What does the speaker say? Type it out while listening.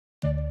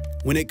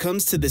When it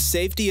comes to the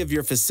safety of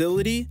your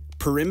facility,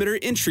 perimeter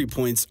entry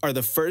points are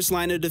the first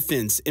line of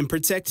defense in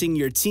protecting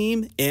your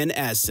team and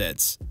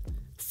assets.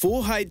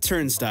 Full-height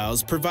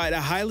turnstiles provide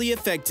a highly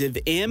effective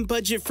and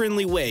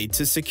budget-friendly way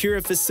to secure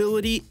a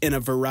facility in a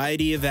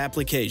variety of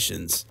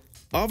applications.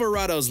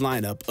 Alvarado's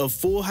lineup of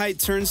full-height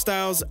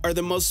turnstiles are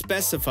the most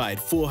specified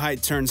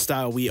full-height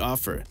turnstile we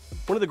offer.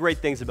 One of the great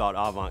things about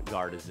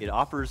Avant-Garde is it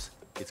offers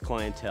its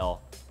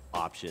clientele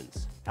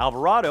options.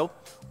 Alvarado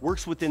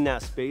works within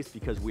that space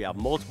because we have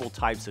multiple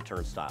types of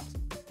turnstiles.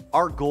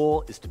 Our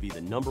goal is to be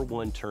the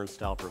 #1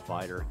 turnstile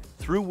provider.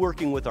 Through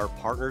working with our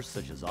partners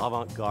such as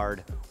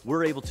Avant-Garde,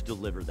 we're able to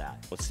deliver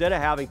that. Instead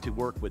of having to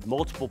work with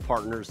multiple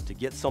partners to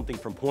get something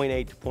from point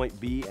A to point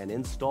B and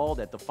installed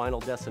at the final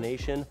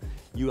destination,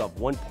 you have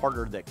one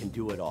partner that can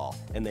do it all,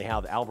 and they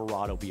have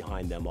Alvarado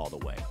behind them all the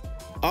way.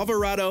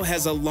 Alvarado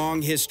has a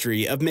long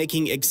history of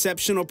making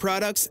exceptional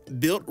products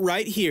built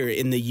right here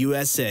in the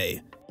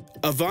USA.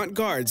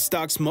 Avant-Garde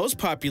stocks most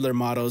popular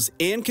models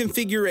and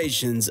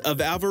configurations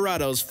of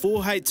Alvarado's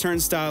full-height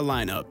turnstile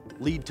lineup.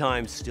 Lead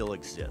times still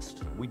exist.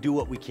 We do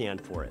what we can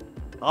for it.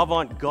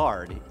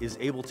 Avant-Garde is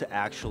able to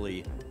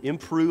actually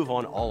improve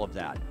on all of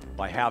that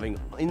by having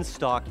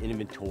in-stock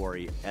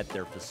inventory at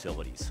their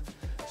facilities.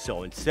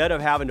 So instead of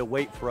having to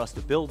wait for us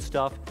to build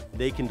stuff,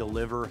 they can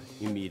deliver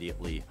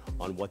immediately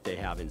on what they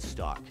have in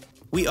stock.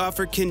 We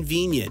offer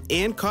convenient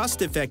and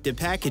cost-effective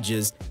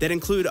packages that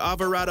include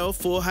Alvarado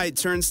full-height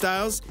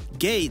turnstiles,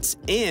 gates,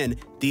 and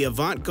the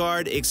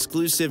Avant-Garde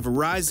exclusive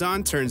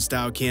Rizon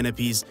turnstile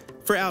canopies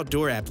for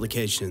outdoor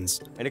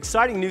applications. An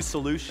exciting new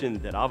solution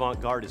that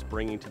Avant-Garde is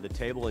bringing to the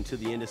table and to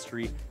the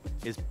industry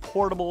is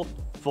portable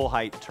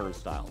full-height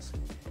turnstiles.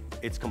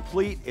 It's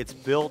complete, it's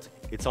built,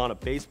 it's on a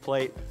base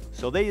plate,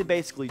 so they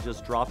basically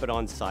just drop it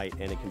on site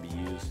and it can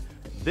be used.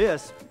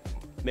 This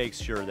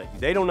makes sure that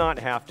they do not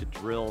have to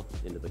drill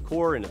into the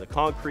core, into the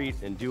concrete,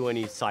 and do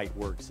any site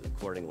works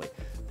accordingly.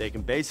 They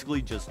can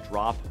basically just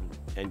drop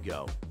and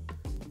go.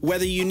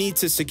 Whether you need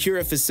to secure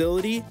a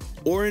facility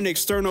or an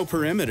external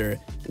perimeter,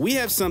 we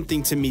have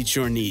something to meet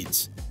your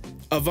needs.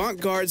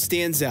 Avant-Garde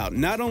stands out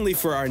not only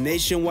for our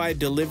nationwide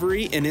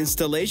delivery and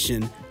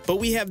installation,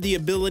 but we have the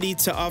ability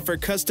to offer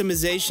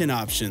customization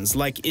options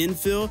like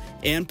infill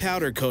and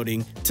powder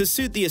coating to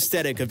suit the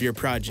aesthetic of your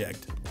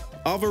project.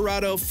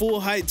 Alvarado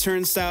full-height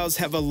turnstiles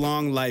have a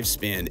long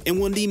lifespan and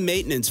will need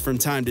maintenance from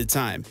time to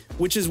time,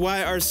 which is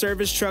why our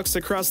service trucks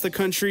across the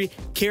country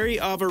carry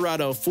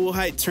Alvarado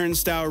full-height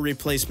turnstile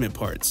replacement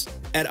parts.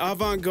 At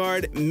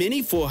Avant-Garde,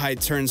 many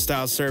full-height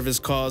turnstile service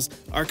calls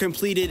are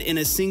completed in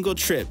a single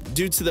trip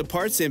due to the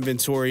parts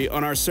inventory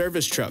on our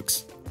service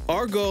trucks.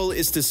 Our goal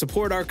is to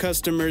support our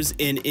customers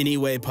in any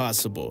way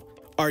possible.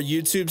 Our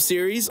YouTube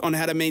series on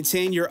how to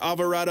maintain your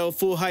Alvarado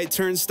full-height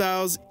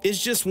turnstiles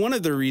is just one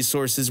of the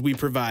resources we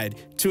provide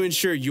to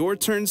ensure your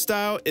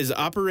turnstile is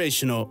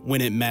operational when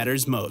it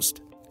matters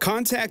most.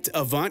 Contact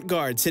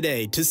Avant-Garde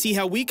today to see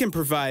how we can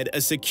provide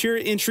a secure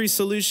entry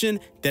solution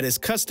that is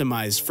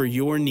customized for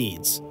your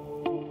needs.